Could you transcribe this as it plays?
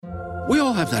We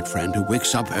all have that friend who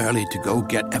wakes up early to go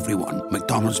get everyone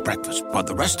McDonald's breakfast, while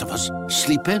the rest of us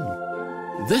sleep in.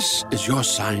 This is your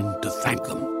sign to thank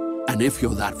them. And if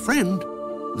you're that friend,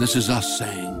 this is us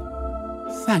saying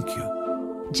thank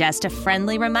you. Just a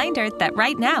friendly reminder that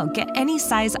right now, get any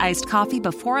size iced coffee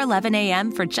before 11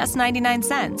 a.m. for just 99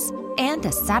 cents. And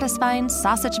a satisfying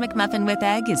sausage McMuffin with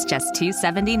egg is just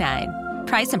 $2.79.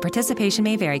 Price and participation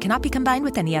may vary. Cannot be combined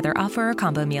with any other offer or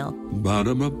combo meal.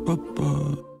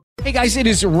 Ba-da-ba-ba-ba. Hey guys, it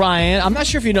is Ryan. I'm not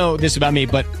sure if you know this about me,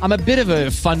 but I'm a bit of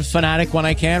a fun fanatic when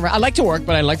I can. I like to work,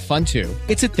 but I like fun too.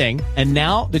 It's a thing. And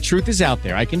now the truth is out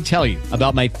there. I can tell you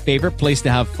about my favorite place to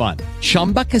have fun.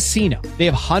 Chumba Casino. They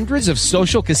have hundreds of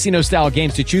social casino style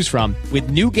games to choose from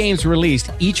with new games released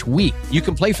each week. You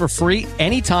can play for free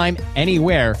anytime,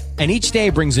 anywhere. And each day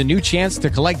brings a new chance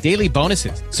to collect daily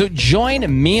bonuses. So join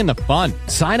me in the fun.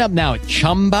 Sign up now at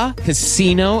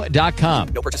ChumbaCasino.com.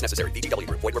 No purchase necessary. VGW.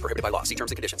 Void where prohibited by law. See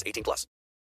terms and conditions. 18+.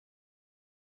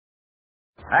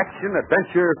 Action,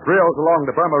 adventure, thrills along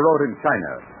the Burma Road in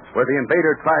China, where the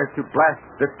invader tries to blast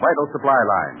this vital supply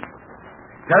line.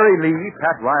 Terry Lee,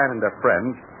 Pat Ryan, and their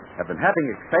friends have been having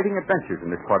exciting adventures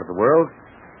in this part of the world.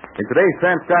 In today's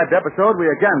transcribed episode, we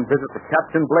again visit the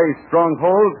Captain Blaze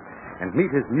stronghold and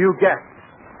meet his new guests,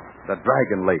 the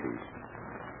Dragon Ladies.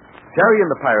 Terry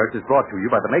and the Pirates is brought to you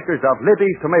by the makers of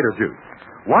Libby's Tomato Juice,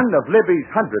 one of Libby's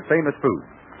 100 famous foods.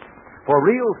 For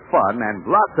real fun and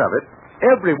lots of it,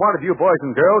 every one of you boys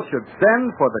and girls should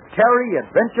send for the Terry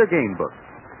Adventure Game Book.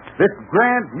 This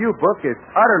grand new book is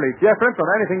utterly different from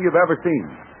anything you've ever seen.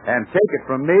 And take it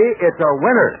from me, it's a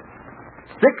winner.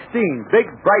 16 big,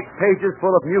 bright pages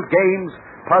full of new games,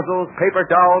 puzzles, paper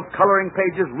dolls, coloring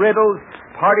pages, riddles,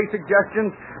 party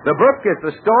suggestions. The book is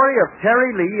the story of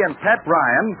Terry Lee and Pat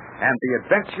Ryan and the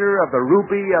adventure of the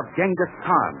Ruby of Genghis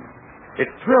Khan.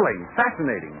 It's thrilling,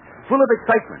 fascinating, full of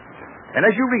excitement. And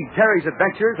as you read Terry's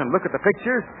adventures and look at the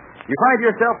pictures, you find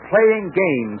yourself playing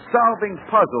games, solving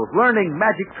puzzles, learning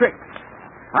magic tricks.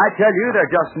 I tell you, there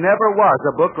just never was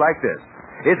a book like this.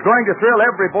 It's going to thrill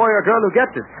every boy or girl who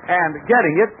gets it, and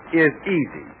getting it is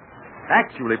easy.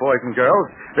 Actually, boys and girls,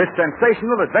 this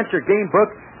sensational adventure game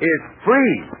book is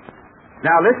free.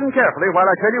 Now listen carefully while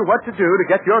I tell you what to do to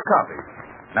get your copy.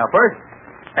 Now first,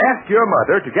 ask your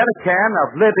mother to get a can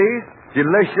of Libby's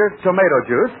delicious tomato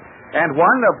juice and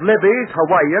one of Libby's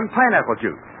Hawaiian pineapple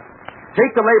juice.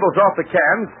 Take the labels off the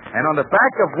cans, and on the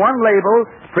back of one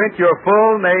label, print your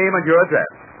full name and your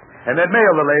address. And then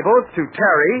mail the labels to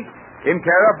Terry in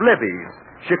care of Libby's,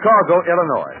 Chicago,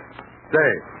 Illinois.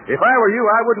 Say, if I were you,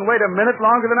 I wouldn't wait a minute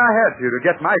longer than I had to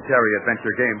get my Terry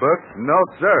Adventure Game Book. No,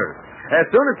 sir. As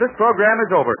soon as this program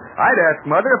is over, I'd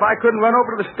ask Mother if I couldn't run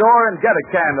over to the store and get a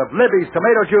can of Libby's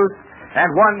tomato juice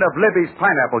and one of Libby's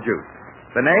pineapple juice.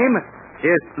 The name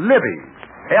is Libby's,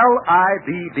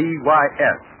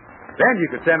 Libbys. Then you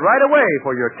could send right away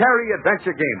for your Terry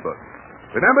Adventure Game Book.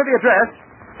 Remember the address?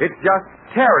 It's just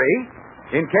Terry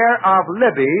in care of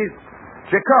Libby's,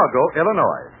 Chicago,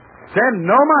 Illinois. Send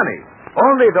no money,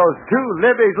 only those 2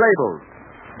 Libby's labels.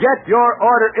 Get your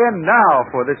order in now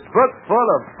for this book full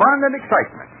of fun and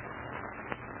excitement.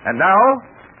 And now,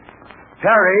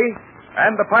 Terry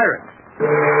and the Pirates.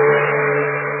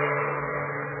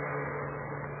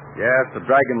 Yes, the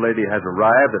Dragon Lady has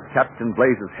arrived at Captain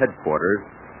Blaze's headquarters,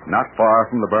 not far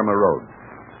from the Burma Road.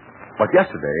 But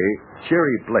yesterday,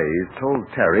 Cheery Blaze told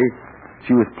Terry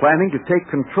she was planning to take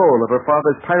control of her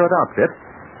father's pirate outfit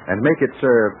and make it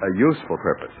serve a useful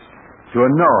purpose, to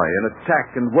annoy and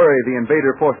attack and worry the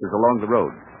invader forces along the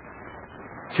road.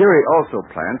 Cheery also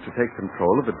plans to take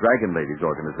control of the Dragon Lady's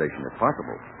organization, if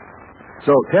possible.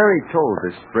 So Terry told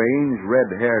this strange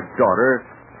red-haired daughter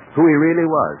who he really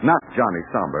was, not Johnny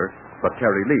Somber, but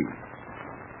Terry Lee.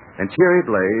 And Cheery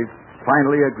Blaze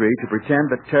finally agreed to pretend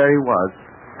that Terry was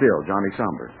still Johnny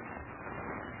Somber.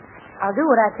 I'll do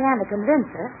what I can to convince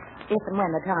her, if and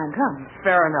when the time comes.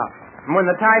 Fair enough. And when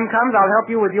the time comes, I'll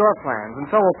help you with your plans, and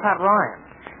so will Pat Ryan.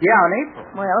 Yeah, in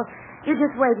April. Well, you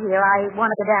just wait here. I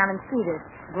want to go down and see this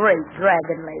great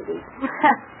Dragon Lady.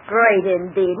 Great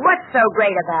indeed. What's so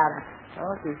great about her?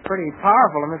 Well, she's pretty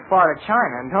powerful in this part of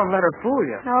China, and don't let her fool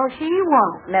you. No, she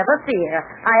won't. Never fear.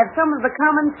 I have some of the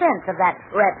common sense of that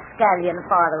rapscallion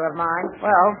father of mine.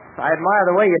 Well, I admire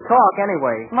the way you talk,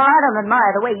 anyway. Well, I don't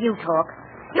admire the way you talk.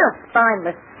 You're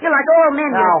spineless. You're like all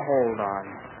men. Now, hold on.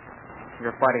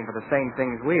 You're fighting for the same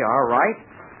things we are, right?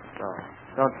 So,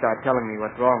 don't start telling me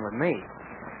what's wrong with me.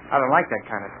 I don't like that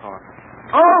kind of talk.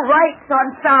 All right, so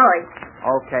I'm sorry.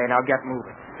 Okay, now get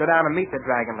moving. Go down and meet the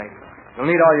Dragon Lady. You'll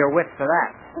need all your wits for that.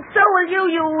 So will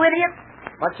you, you idiot.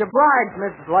 Much obliged,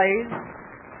 Miss Blaze.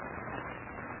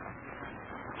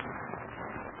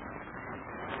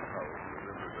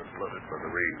 flooded by the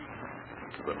rain.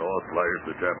 To the north lies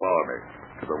the Jap army.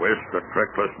 To the west, the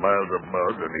trackless miles of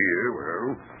mud. And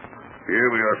here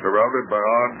we are surrounded by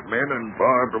armed men and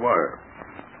barbed wire.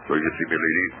 So you see, my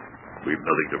lady, we've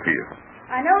nothing to fear.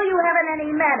 I know you haven't any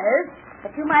manners,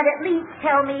 but you might at least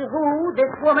tell me who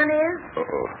this woman is.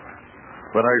 Uh-oh.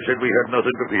 When I said we had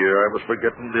nothing to fear, I was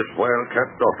forgetting this wildcat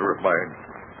daughter of mine.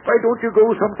 Why don't you go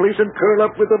someplace and curl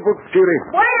up with a book, Jerry?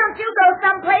 Why don't you go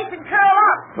someplace and curl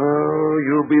up? Oh,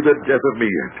 you'll be the death of me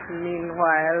yet.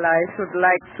 Meanwhile, I should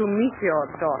like to meet your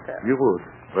daughter. You would?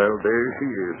 Well, there she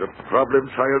is, a problem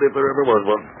child if there ever was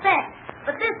one. Thanks,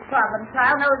 but this problem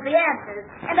child knows the answers,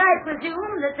 and I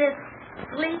presume that this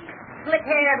sleek,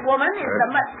 slick-haired woman is the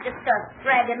much-discussed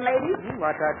dragon lady.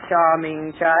 What a charming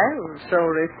child. So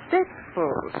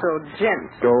respectful, so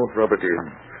gentle. Don't rub it in.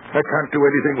 I can't do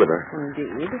anything with her.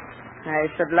 Indeed. I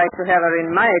should like to have her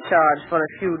in my charge for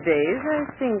a few days. I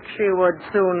think she would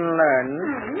soon learn.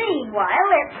 Meanwhile,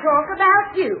 let's talk about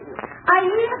you. I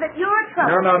hear that you're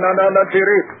trouble. No,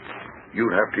 Jerry.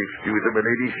 You'll have to excuse her, my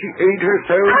lady. She ain't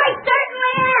herself. I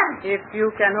certainly am. If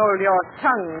you can hold your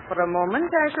tongue for a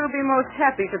moment, I shall be most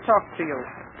happy to talk to you.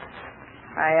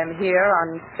 I am here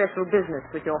on special business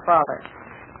with your father.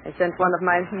 I sent one of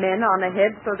my men on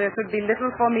ahead so there could be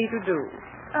little for me to do.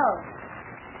 Oh,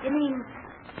 you mean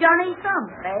Johnny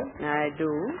Summer, eh? I do.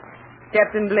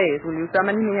 Captain Blaze, will you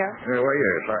summon him here? Why,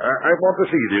 yes. I want to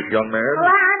see this young man.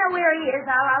 Well, I know where he is.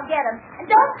 I'll get him. And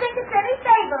don't think it's any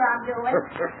favor I'm doing.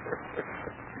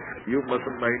 You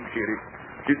mustn't mind, Kitty.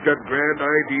 She's got grand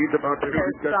ideas about her. What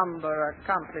has Summer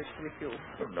accomplished with you?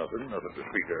 Nothing to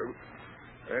speak of.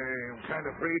 I'm kind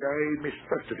of afraid I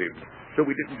mistrusted him, so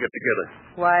we didn't get together.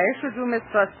 Why should you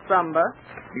mistrust Summer?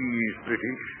 He's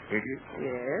British, ain't he?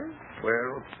 Yes.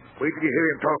 Well, wait till you hear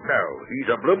him talk now. He's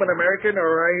a bloomin' American, or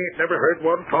I ain't never heard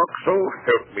one talk, so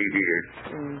help me here.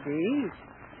 Indeed.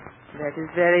 That is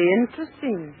very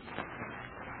interesting.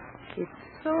 It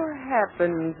so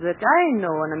happens that I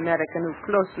know an American who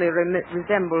closely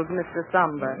resembles Mr.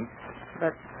 Summer.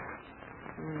 But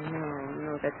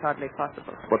no, that's hardly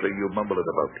possible. What are you mumbling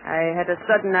about? I had a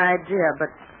sudden idea, but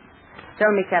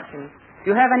tell me, Captain, do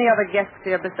you have any other guests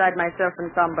here beside myself and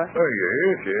Summer? Oh,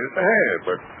 yes, I have,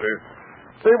 but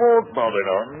they won't bother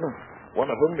none.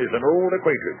 One of them is an old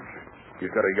acquaintance.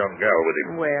 He's got a young gal with him.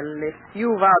 Well, if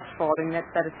you vouch for him, that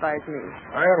satisfies me.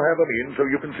 I'll have him in so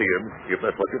you can see him, if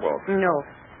that's what you want. No.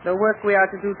 The work we are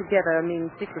to do together means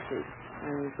secrecy,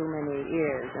 and too many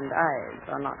ears and eyes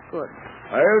are not good.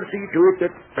 I'll see to it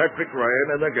that Patrick Ryan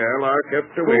and the gal are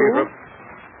kept away from...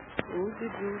 Who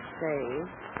did you say?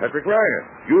 Patrick Ryan.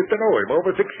 Used to know him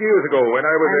over 6 years ago when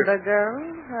I was... And the girl?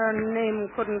 Her name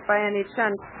couldn't by any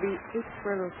chance be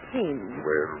April King.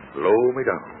 Well, blow me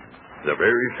down. The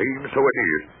very same, so it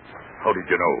is. How did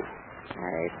you know?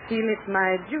 I feel it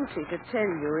my duty to tell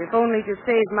you, if only to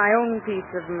save my own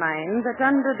peace of mind, that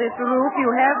under this roof you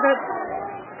have the...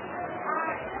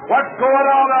 What's going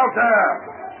on out there?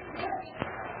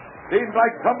 Seems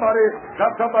like somebody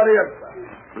shot somebody up.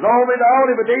 Blow me down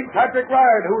if it ain't Patrick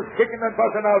Ryan who's kicking and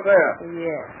fussing out there.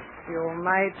 Yes, you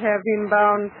might have him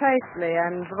bound tightly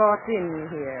and brought in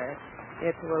here.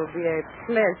 It will be a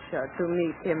pleasure to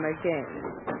meet him again.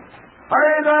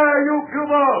 Hey there, you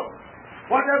Cubo!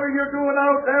 Whatever you're doing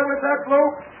out there with that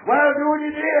bloke, while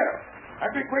doing it here.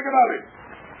 And be quick about it.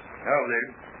 Now then,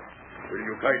 will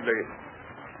you kindly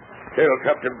tell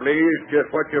Captain Blaze just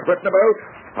what you're fretting about?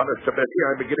 Honest to Bessie,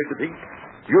 I'm beginning to think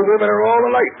you women are all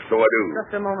alike, so I do.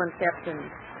 Just a moment, Captain.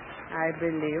 I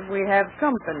believe we have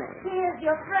company. Here's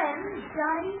your friend,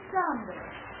 Johnny Summer.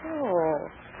 Oh,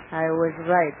 I was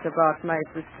right about my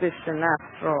suspicion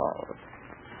after all.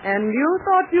 And you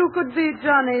thought you could be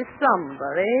Johnny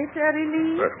Summer, eh, Terry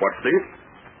Lee? What's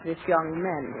this? This young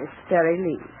man is Terry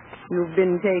Lee. You've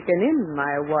been taken in,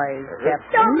 my wise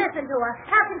captain. Don't listen to her.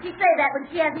 How can she say that when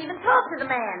she hasn't even talked to the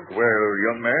man? Well,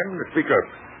 young man, speak up.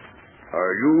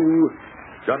 Are you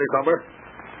Johnny Summer?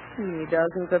 He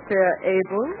doesn't appear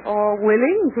able or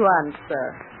willing to answer.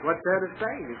 What's there to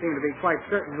say? You seem to be quite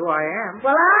certain who I am.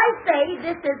 Well, I say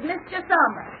this is Mr.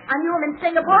 Summer. I knew him in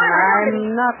Singapore.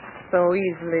 I'm not so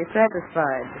easily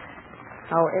satisfied.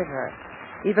 However,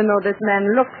 even though this man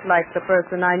looks like the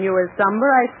person I knew as Summer,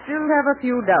 I still have a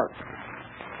few doubts.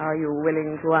 Are you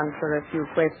willing to answer a few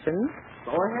questions?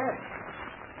 Go ahead.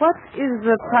 What is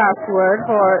the password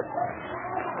for...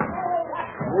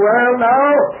 Well,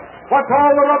 now, what's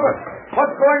all the rubber?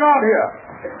 What's going on here?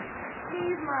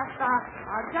 Please, Master.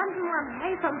 A gentleman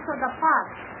hastens to the park.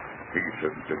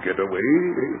 Hasten to get away?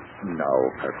 Now,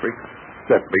 Patrick,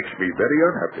 that makes me very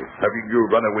unhappy, having you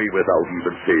run away without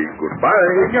even saying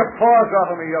goodbye. Take your paws off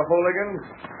of me, you hooligan.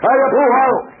 Hi-ya,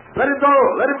 Boo-How! Let him go.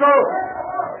 Let him go.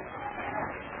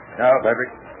 Now,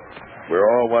 Patrick, we're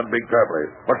all one big family.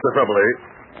 What's the trouble, eh?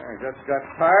 I just got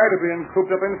tired of being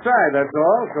cooped up inside, that's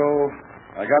all. So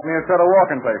I got me a set of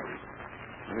walking papers.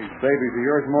 These babies of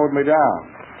yours mowed me down.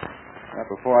 Not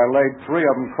before I laid 3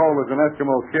 of them cold as an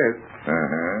Eskimo kid.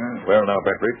 Well, now,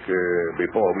 Patrick,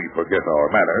 before we forget our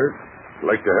manners, I'd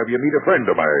like to have you meet a friend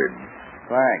of mine.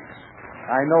 Thanks.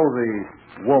 I know the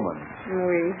woman.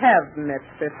 We have met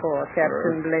before,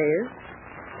 Captain Blaze.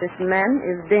 This man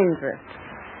is dangerous.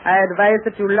 I advise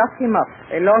that you lock him up,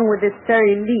 along with this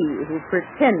Terry Lee, who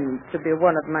pretends to be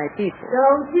one of my people.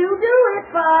 Don't you do it,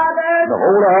 Father. Now,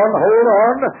 hold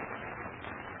on.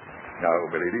 Now,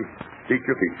 milady, take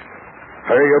your peace.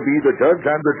 I'll be the judge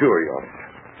and the jury on it.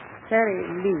 Terry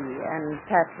Lee and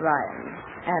Pat Ryan,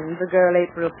 and the girl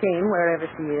April Kane, wherever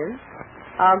she is,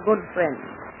 are good friends.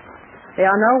 They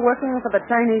are now working for the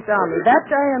Chinese army. That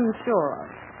I am sure of.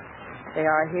 They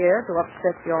are here to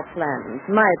upset your plans,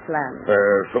 my plans.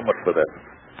 So much for that.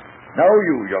 Now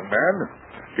you, young man,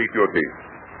 take your case.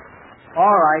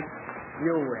 All right.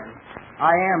 You win.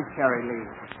 I am Terry Lee.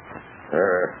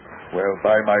 Well,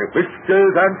 by my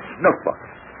whiskers and snuff box.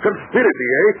 Conspiracy,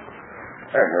 eh?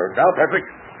 Now, Patrick,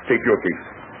 take your case.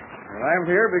 Well, I'm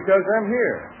here because I'm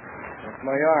here. That's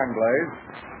my yarn, Blaze.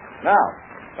 Now,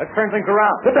 let's turn things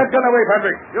around. Put that gun away,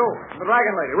 Patrick. You, the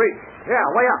dragon lady, reach. Yeah,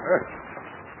 way up.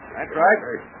 That's right.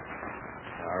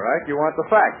 All right, you want the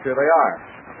facts. Here they are.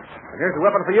 And here's a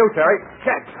weapon for you, Terry.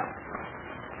 Catch.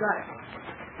 Got it.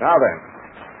 Now then,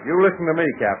 you listen to me,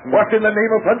 Captain. What in the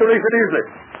name of thunderation is this?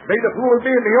 Made a fool of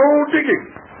me in the old digging.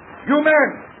 You men,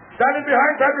 standing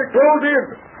behind Patrick, close in.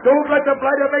 Don't let the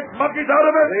blighter make monkeys out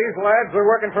of it. These lads are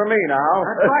working for me now.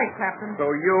 That's right, Captain.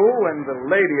 So you and the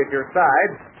lady at your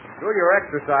side do your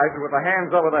exercises with the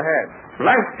hands over the head.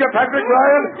 Blast you, Patrick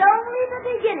Ryan. It's only the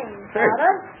beginning,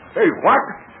 Father. Hey, what?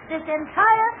 This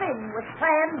entire thing was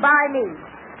planned by me.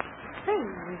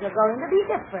 Things are going to be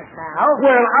different now.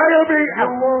 Well, I'll be...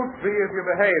 You won't be if you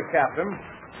behave, Captain.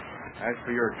 As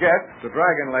for your guest, the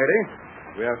dragon lady,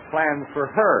 we have plans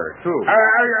for her, too.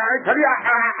 I tell you,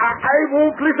 I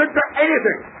won't listen to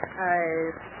anything. I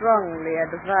strongly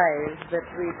advise that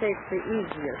we take the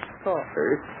easiest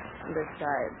course.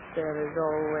 Besides, there is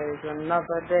always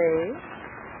another day.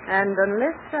 And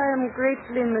unless I am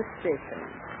greatly mistaken,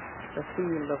 the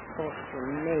field of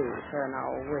fortune may turn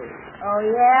our way. Oh,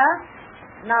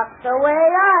 yeah? Not the way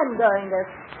I'm going to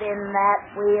spin that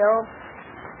wheel.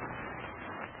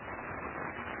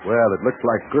 Well, it looks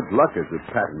like good luck is with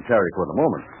Pat and Terry for the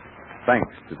moment,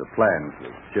 thanks to the plans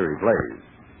of Cherry Blaze.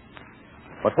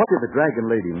 But what did the dragon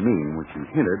lady mean when she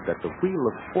hinted that the wheel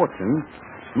of fortune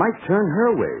might turn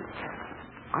her way?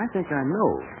 I think I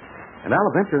know, and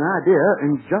I'll venture an idea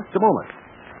in just a moment.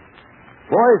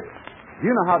 Boys, do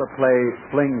you know how to play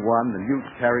Fling One, the new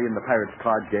Terry in the Pirates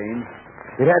card game?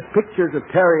 It has pictures of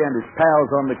Terry and his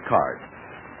pals on the card.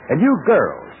 And you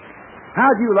girls, how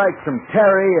do you like some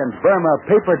Terry and Burma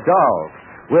paper dolls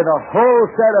with a whole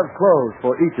set of clothes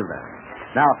for each of them?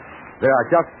 Now, there are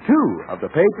just 2 of the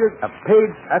pages, a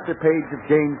page after page of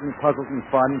games and puzzles and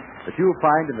fun that you'll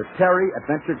find in the Terry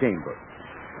Adventure Game Book.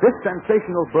 This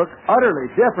sensational book, utterly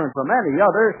different from any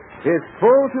other, is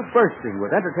full to bursting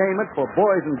with entertainment for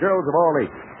boys and girls of all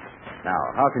ages. Now,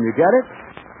 how can you get it?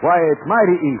 Why, it's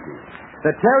mighty easy.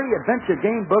 The Terry Adventure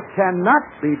Game Book cannot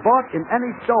be bought in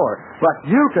any store, but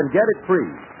you can get it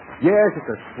free. Yes, it's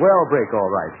a swell break, all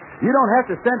right. You don't have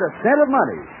to spend a cent of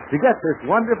money to get this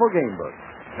wonderful game book.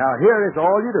 Now, here is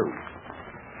all you do.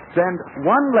 Send 1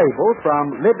 label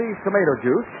from Libby's tomato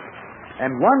juice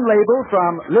and 1 label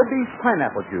from Libby's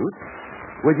pineapple juice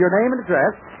with your name and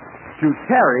address to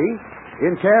Terry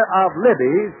in care of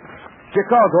Libby's,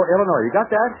 Chicago, Illinois. You got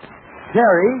that?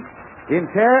 Terry in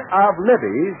care of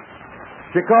Libby's,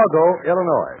 Chicago,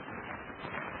 Illinois.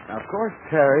 Now, of course,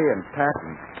 Terry and Pat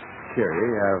and Cherry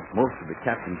have most of the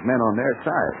captain's men on their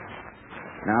side.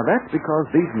 Now, that's because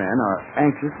these men are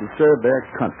anxious to serve their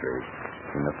country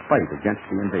in the fight against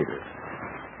the invaders.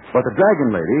 But the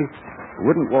dragon lady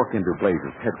wouldn't walk into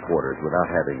Blaze's headquarters without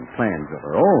having plans of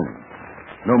her own,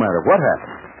 no matter what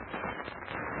happens.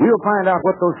 We'll find out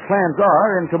what those plans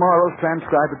are in tomorrow's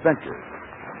transcribed adventure.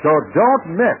 So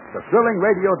don't miss the thrilling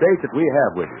radio date that we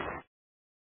have with you.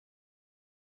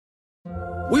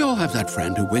 We all have that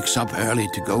friend who wakes up early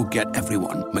to go get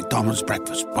everyone McDonald's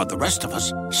breakfast, while the rest of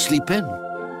us sleep in.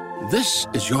 This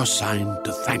is your sign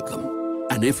to thank them.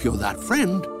 And if you're that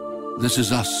friend, this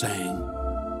is us saying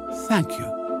thank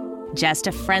you. Just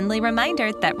a friendly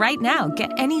reminder that right now,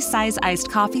 get any size iced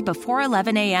coffee before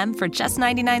 11 a.m. for just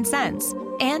 99 cents.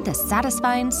 And a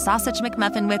satisfying sausage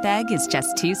McMuffin with egg is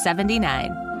just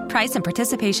 $2.79. Price and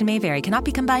participation may vary. Cannot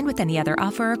be combined with any other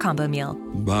offer or combo meal.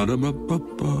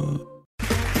 Ba-da-ba-ba-ba.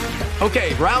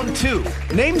 Okay, round two.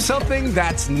 Name something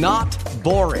that's not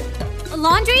boring. A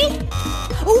laundry?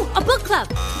 Ooh, a book club.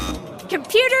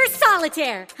 Computer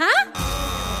solitaire, huh?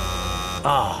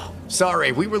 Ah,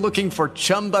 sorry, we were looking for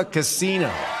Chumba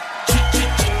Casino.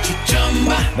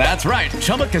 That's right,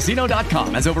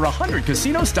 ChumbaCasino.com has over 100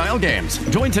 casino-style games.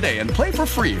 Join today and play for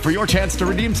free for your chance to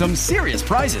redeem some serious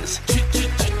prizes.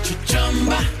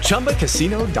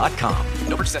 ChumbaCasino.com.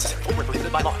 No purchase necessary. Void where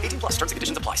prohibited by law. 18 plus terms and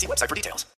conditions apply. See website for details.